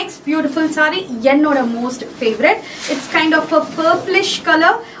 So next beautiful saree என்னோட most favorite. It's kind of a purplish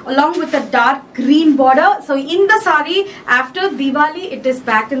color along with a dark green border. So in the saree after Diwali it is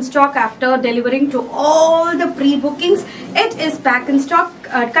back in stock after delivering to all the pre-bookings. It is back in stock.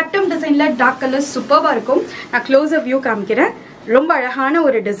 Custom design la dark colors superb இருக்கும். நான் closer view காமிக்கிறேன். ரொம்ப அழகான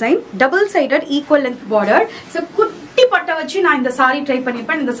ஒரு design, double sided equal length border. So குட்டி பட்டை வச்சு நான் இந்த சாரி ட்ரை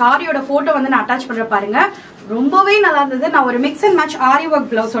பண்ணிருப்பேன். இந்த சாரியோட போட்டோ வந்து நான் அட்டாச் பண்ற பாருங்க, ரொம்பவே நல்லா இருந்தது. நான் ஒரு mix and match aari work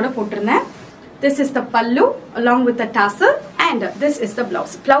பிளவுஸோட போட்டிருந்தேன். This is the pallu along with the tassel And this is the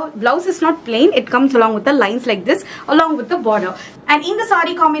blouse. Blouse is not plain, it comes along with the lines like this along with the border. And in the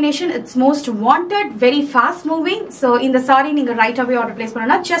saree combination, it's most wanted, very fast moving. So in the saree neenga right away order place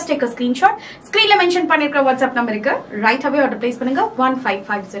panna, just take a screenshot. Screen la mention pannirukra WhatsApp number irukku, right away order place pannunga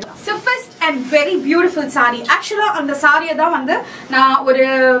 1550. So first and very beautiful saree. Actually on the saree da vandu na oru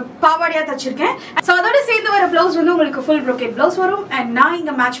pavadiya tachirken. So adoda சேர்ந்து வர blouse வந்து உங்களுக்கு full brocade blouse வரும். And நான்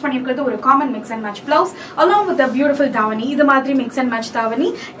இங்க match பண்ணிருக்கிறது ஒரு common mix and match blouse along with the beautiful davani. இது மாதிரி mix and match davani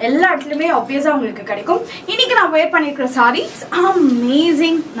எல்லா இடத்துலயுமே obviously உங்களுக்கு கிடைக்கும். இன்னைக்கு நான் wear பண்ணிருக்கிற saree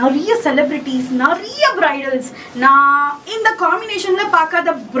amazing. நிறைய celebrities, நிறைய bridals நான் இந்த காம்பினேஷன்ல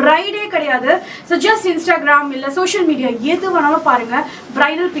பார்க்காத பிரைடே கிடையாது. So just Instagram இல்ல social media எது வேணாலும் பாருங்க,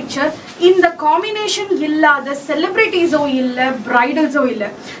 bridal picture இந்த காம்பினேஷன் இல்லாத celebritiesஓ இல்ல bridalsஓ இல்ல.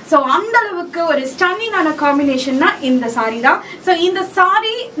 So அந்த அளவுக்கு ஒரு stunning ஆன காம்பினேஷன்னா இந்த saree தான். So இந்த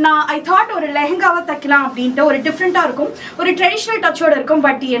saree நான் I thought ஒரு லெஹங்காவா தைக்கலாம் அப்படினு ஒரு டிஃபரண்டா இருக்கும், ஒரு ட்ரெடிஷனல் டச்சோட இருக்கும்.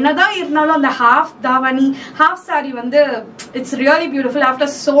 பட் என்னதான் இருந்தாலும் அந்த half davani half saree வந்து it's really beautiful after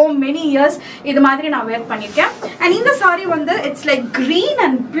so many years. இது மாதிரி நான் wear பண்ணிருக்கேன். And இந்த saree வந்து it's like green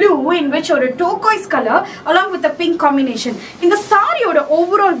and blue in which ஒரு turquoise color along with the pink combination. இந்த saree ஓட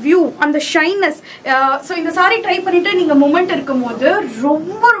overall view and the shyness, so இந்த saree ட்ரை பண்ணிட்டு நீங்க மொமெண்ட் இருக்கும்போது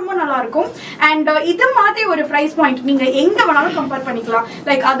ரொம்ப ரொம்ப நல்லா இருக்கும். And இது மாதிரி ஒரு price point நீங்க எங்க வேணாலும் கம்பேர் பண்ணிக்கலாம்,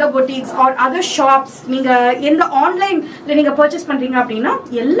 like other boutiques or other shops. நீங்க எந்த ஆன்லைன்ல நீங்க purchase பண்றீங்க அப்படினா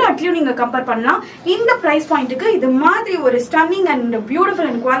எல்லா இடத்துலயும் நீங்க கம்பேர் பண்ணலாம். இந்த price pointக்கு இது மாதிரி ஒரு stunning and beautiful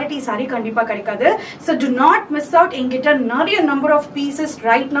and quality saree கண்டிப்பா கிடைக்காது. So do not miss out. என்கிட்ட நிறைய number of pieces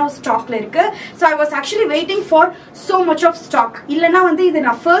right now stockல இருக்கு. So I was actually waiting for so much of stock. இல்லனா வந்து இது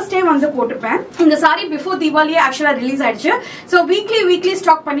நான் first time வந்து போட்டுப்பேன். இந்த saree before Diwali actually release ஆயிடுச்சு. So weekly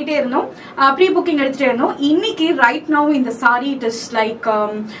stock பண்ணிட்டே இருந்தோம், pre booking எடுத்துட்டே இருந்தோம். இன்னைக்கு right now இந்த saree it is like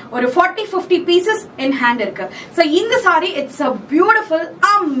ஒரு 40-50 pieces in hand இருக்கு. So இந்த saree it's a beautiful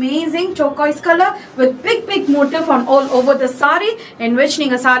amazing turquoise color with big motif on all over the saree, in which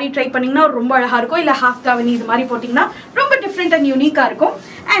நீங்க saree ட்ரை பண்ணீங்கன்னா ரொம்ப அழகா இருக்கும். இல்ல half davani இது மாதிரி போட்டீங்கன்னா ரொம்ப different and unique ஆ இருக்கும்.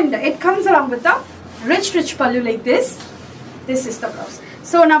 And it comes along with the rich pallu like this. This is the blouse.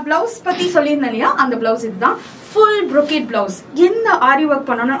 So நான் blouse பத்தி சொல்லியிருந்தேன் இல்லையா, அந்த blouse இதுதான். full brocade blouse. எந்த ஆரி ஒர்க்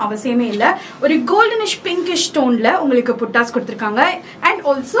பண்ணனும் அவசியமே இல்ல. ஒரு கோல்டனிஷ் பிங்கிஷ் டோன்ல உங்களுக்கு புட்டாஸ் கொடுத்திருக்காங்க. and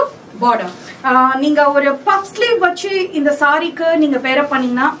also border. நீங்க ஒரு puff sleeve வச்சு இந்த சாரிக்கு நீங்க பேர் அப்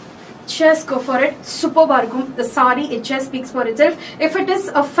பண்ணீங்கன்னா just go for it. Superb இருக்கும். The saree it just speaks for itself. If it is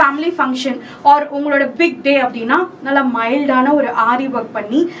a family function or உங்களோட big day அப்படினா நல்ல மைல்டான ஒரு ஆரி ஒர்க்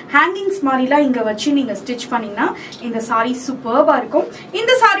பண்ணி ஹேங்கிங்ஸ் மாதிரிலாம் இங்க வச்சு நீங்க ஸ்டிட்ச் பண்ணீங்கன்னா இந்த saree superb இருக்கும்.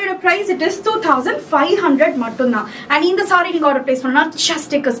 இந்த சாரியோட price it is 2500 மட்டும்தான். and இந்த saree நீங்க ஆர்டர் பிளேஸ் பண்ணா just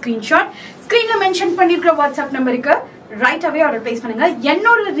take a screenshot. ஸ்கிரீன்ல மென்ஷன் பண்ணிருக்கிற வாட்ஸ்அப் நம்பருக்கு right away order place பண்ணுங்க.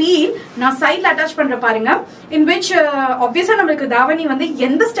 என்னோட ரீல் நான் சைடுல அட்டாச் பண்ற பாருங்க, in which obviously நமக்கு தாவணி வந்து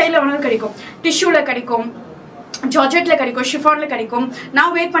எந்த ஸ்டைல்ல வேணாலும் கிடைக்கும். டிஷ்யூல கிடைக்கும், ஜார்ஜெட்ல கிடைக்கும், ஷிஃபான்ல கிடைக்கும்.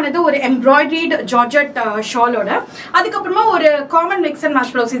 நான் வெயிட் பண்ணது ஒரு எம்ப்ராய்டரிட் ஜார்ஜெட் ஷாலோட. அதுக்கப்புறமா ஒரு common mix and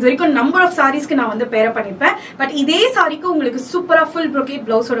match blouse. இது வரைக்கும் நம்பர் ஆஃப் சாரீஸ்க்கு நான் வந்து பேரப் பண்ணிருப்பேன். பட் இதே சாரிக்கு உங்களுக்கு சூப்பரா ஃபுல் brocade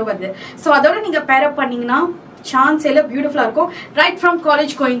பிளவுஸோட வருது. ஸோ அதோட நீங்க பேரப் பண்ணீங்கன்னா சான்ஸ் எல்லாம் பியூட்டிஃபுல்லா இருக்கும். Right from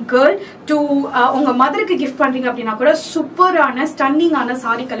college going girl to உங்க மதருக்கு கிஃப்ட் பண்றீங்க அப்படின்னா கூட சூப்பரான ஸ்டன்னிங்கான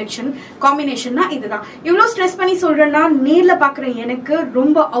சாரி கலெக்ஷன் காம்பினேஷன்னா இதுதான். இவ்வளோ ஸ்ட்ரெஸ் பண்ணி சொல்றேன்னா நேர்ல பாக்குற எனக்கு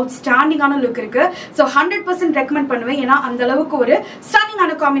ரொம்ப அவுட்ஸ்டாண்டிங்கான லுக் இருக்கு. ஸோ 100% ரெக்கமெண்ட் பண்ணுவேன், ஏன்னா அந்த அளவுக்கு ஒரு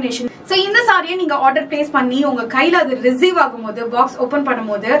ஸ்டன்னிங்கான காம்பினேஷன். ஸோ இந்த சாரியை நீங்க ஆர்டர் பிளேஸ் பண்ணி உங்க கையில அது ரிசீவ் ஆகும்போது பாக்ஸ் ஓபன்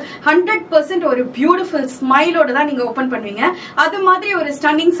பண்ணும்போது 100% ஒரு பியூட்டிஃபுல் ஸ்மைலோட தான் நீங்க ஓபன் பண்ணுவீங்க. அது மாதிரி ஒரு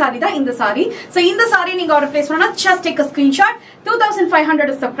ஸ்டன்னிங் சாரி தான் இந்த சாரி. ஸோ இந்த சாரி நீங்க ஆர்டர் பிளேஸ் பண்ணா just take a screenshot. 2500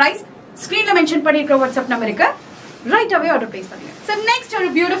 is the price. ஸ்கிரீன்ல மென்ஷன் பண்ணிருக்கிற வாட்ஸ்அப் நம்பருக்கு right away order place பண்ணுங்க. So next ஒரு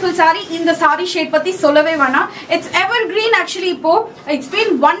beautiful saree. இந்த saree shade பத்தி சொல்லவே வேணாம். It's evergreen actually. இப்போ it's been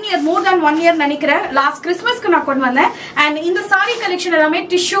 1 year, more than 1 year நினைக்கிறேன். last Christmasக்கு நான் கொண்டு வந்தேன். and இந்த saree collection எல்லாமே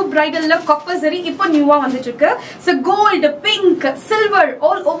tissue bridalல copper zari இப்போ நியூவா வந்துட்டு இருக்கு. So gold, pink, silver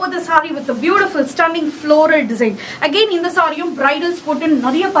all over the saree with a beautiful stunning floral design. again இந்த சாரியும் bridals போட்டு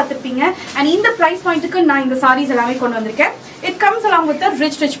நிறைய பார்த்திருப்பீங்க. and இந்த price pointக்கு நான் இந்த sarees எல்லாமே கொண்டு வந்திருக்கேன். It comes along with a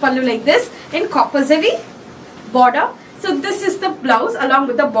rich pallu like this in copper zari border. So this is the blouse along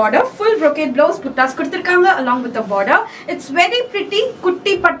with the border. Full brocade blouse puttas கொடுத்திருக்காங்க along with the border. It's very pretty.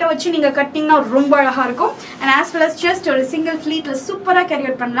 குட்டி பட்டை வச்சு நீங்க கட்டிங்கன்னா ரொம்ப அழகா இருக்கும். and as well as just ஒரு single fleetல சூப்பரா கேரி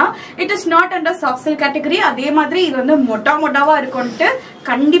அவுட் பண்ணலாம். it is not under soft silk category. அதே மாதிரி இது வந்து மொட்டாவா இருக்கும்ட்டு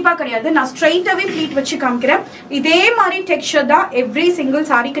கண்டிப்பா கிடையாது. நான் straight away fleet வச்சு காமிக்கிறேன். இதே மாதிரி texture தான் every single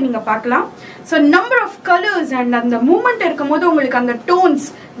சாரிக்கு நீங்க பார்க்கலாம். so number of colors and அந்த மூவ்மெண்ட் இருக்கும்போது உங்களுக்கு அந்த tones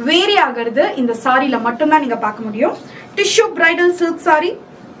vary ஆகிறது இந்த சாரில மட்டும் தான் நீங்க பார்க்க முடியும். tissue bridal silk saree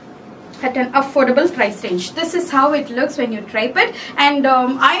at an affordable price range. This is how it looks when you tripe it. And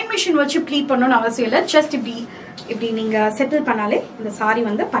iron machine vachu pleat pannonu avasiyam illa, just இப்படி நீங்க செட்டில் பண்ணாலே இந்த saree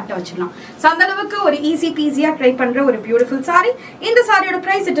வந்து பட்ட வச்சிடலாம். சோ அந்த அளவுக்கு ஒரு ஈஸி பீஸியா ட்ரை பண்ற ஒரு பியூட்டிஃபுல் saree. இந்த சாரியோட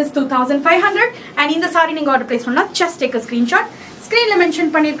பிரைஸ் it is 2500 and இந்த saree நீங்க ஆர்டர் பிளேஸ் பண்ணா just take a screenshot. ஸ்கிரீன்ல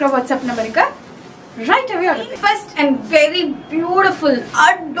மென்ஷன் பண்ணிருக்கிற வாட்ஸ்அப் நம்பருக்கு right away order. First and very beautiful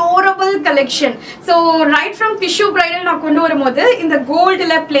adorable collection. So right from tissue bridal na kondu varumbodhu inda gold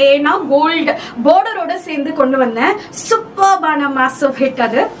la plain gold border oda sendu kondu vandhen superb ana massive hit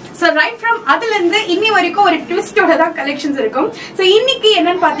adu. So right from adilende inni varaiku oru twist oda da collections irukum. So inniki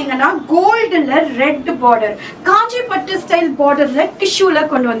enna pathina gold la red border kanji pattu style border la tissue la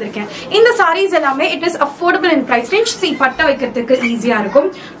kondu vandiruken. Inda sarees ellame it is affordable in price range. See patta vekkradhukku easy ah irukum,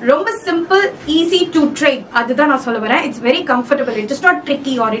 romba simple easy to trade. Adudha na solla varen. It's very comfortable. It is not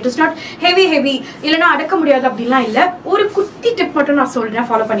tricky or it is not heavy illana adakka mudiyadhu appdina illa. Oru kutti tip mattum na solren,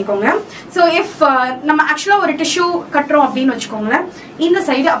 follow panikonga. So if nama actually oru tissue katrom appdinu vechukonga, inda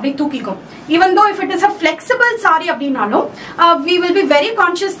side appdi thookikom. Even though if it is a flexible saree appdinalum, we will be very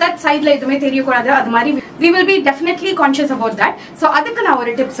conscious that side la edume theriyakodadhu, adu mari we will be definitely conscious about that. So adukku na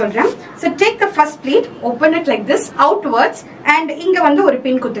oru tip solren. So take the first pleat, open it like this outwards and inga vandu oru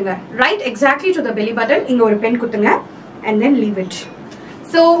pin kuthunga right exactly to the belly button. Inga oru pin kuthunga and then leave it.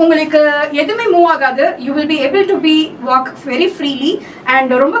 So உங்களுக்கு எதுமே move ஆகாது. You will be able to walk very freely and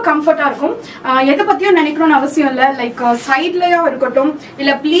ரொம்ப கம்ஃபர்ட்டா இருக்கும். எதை பத்தியும் நினைக்கணும்னு அவசியம் இல்ல. Like சைட்லயா இருக்கட்டும்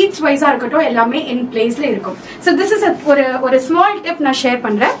இல்ல ப்ளீட்ஸ் வைஸா இருக்கட்டும் எல்லாமே இன் பிளேஸ்ல இருக்கும். So this is ஒரு ஸ்மால் டிப் நான் ஷேர்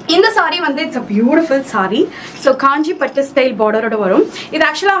பண்றேன். இந்த saree வந்து it's a beautiful saree. So காஞ்சி பட்டு ஸ்டைல் பார்டரோட வரும். இது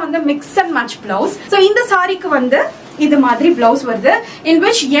ஆக்சுவலா வந்து mix and match blouse. So இந்த சாரிக்கு வந்து இது மாதிரி பிளவுஸ் வருது, in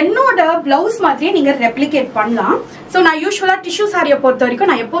which என்னோட பிளவுஸ் மாதிரியே நீங்க ரெப்ளிகேட் பண்ணலாம். சோ நான் யூசுவலா டிஷ்யூ சாரியை பொறுத்த வரைக்கும்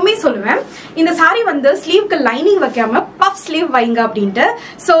நான் எப்பவுமே சொல்லுவேன் இந்த சாரி வந்து ஸ்லீவ்க்கு லைனிங் வைக்காம பஃப் ஸ்லீவ் வைங்க அப்படின்ட்டு.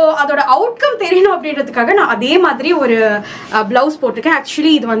 சோ அதோட அவுட்கம் தெரியணும் அப்படின்றதுக்காக நான் அதே மாதிரி ஒரு பிளவுஸ் போட்டிருக்கேன்.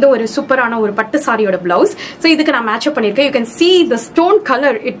 ஆக்சுவலி இது வந்து ஒரு சூப்பரான ஒரு பட்டு சாரியோட பிளவுஸ். சோ இதுக்கு நான் மேட்ச் பண்ணிருக்கேன். You can see the stone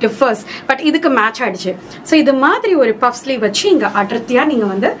color it differs, but இதுக்கு மேட்ச் ஆயிடுச்சு. சோ இது மாதிரி ஒரு பஃப் ஸ்லீவ் வச்சு இங்க அடர்த்தியா நீங்க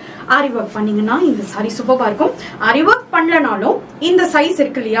வந்து ஆரி ஒர்க் பண்ணீங்கன்னா இந்த சாரி சூப்பரா இருக்கும். ஆரி ஒர்க் பண்ணலனாலும் இந்த சைஸ்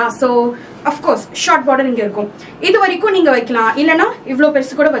இருக்கு இல்லையா, so of course short border இங்க இருக்கும். இது வரைக்கும் நீங்க வைக்கலாம், இல்லனா இவ்ளோ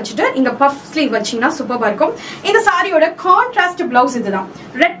பெருசு கூட வச்சிட்டு இங்க பஃப் ஸ்லீவ் வச்சீங்கன்னா சூப்பரா இருக்கும். இந்த சாரியோட கான்ட்ராஸ்ட் பிளவுஸ் இதுதான்.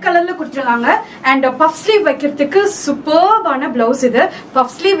 ரெட் கலர்ல கொடுத்திருக்காங்க and பஃப் ஸ்லீவ் வைக்கிறதுக்கு சூப்பர்பான பிளவுஸ் இது.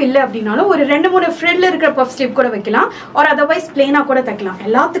 பஃப் ஸ்லீவ் இல்ல அப்படினாலும் ஒரு 2-3 ஃப்ரில் இருக்கிற பஃப் ஸ்லீவ் கூட வைக்கலாம் or otherwise plain-ஆ கூட தைக்கலாம்.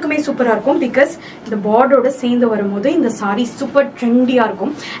 எல்லாத்துக்குமே சூப்பரா இருக்கும் because இந்த பார்டரோட சேர்ந்து வரும்போது இந்த சாரி சூப்பர் ட்ரெண்டியா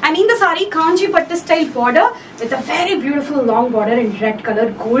இருக்கும். and இந்த சாரி காஞ்சி பட்டு style border with a very beautiful long border in red color.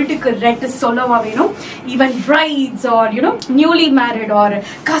 கோல்டுக்கு red சொல்லவா வேணும். even brides or you know newly married or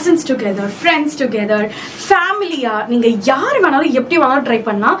cousins together, friends together, family-ஆ நீங்க யார் வேணாலும் எப்படி வேணாலும் ட்ரை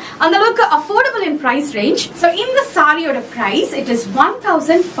பண்ணலாம். அந்த அளவுக்கு affordable in price range. so இந்த சாரியோட price it is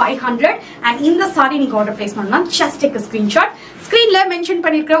 1500 and இந்த சாரி நீங்க ஆர்டர் பிளேஸ் பண்ணலாம். just take a screenshot. ஸ்கிரீன்ல மென்ஷன்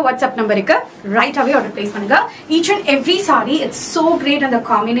பண்ணிருக்கிற வாட்ஸ்அப் நம்பருக்கு right away ஆர்டர் பிளேஸ் பண்ணுங்க. each and every saree it's so great and the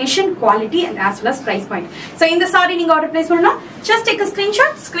combination, quality and as well as price point. so இந்த saree நீங்க order place பண்ணனும்னா just take a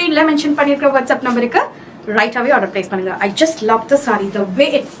screenshot. ஸ்கிரீன்ல mention பண்ணிருக்கிற WhatsApp நம்பருக்கு right away order place பண்ணுங்க. I just love the saree, the way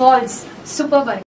it falls, superb.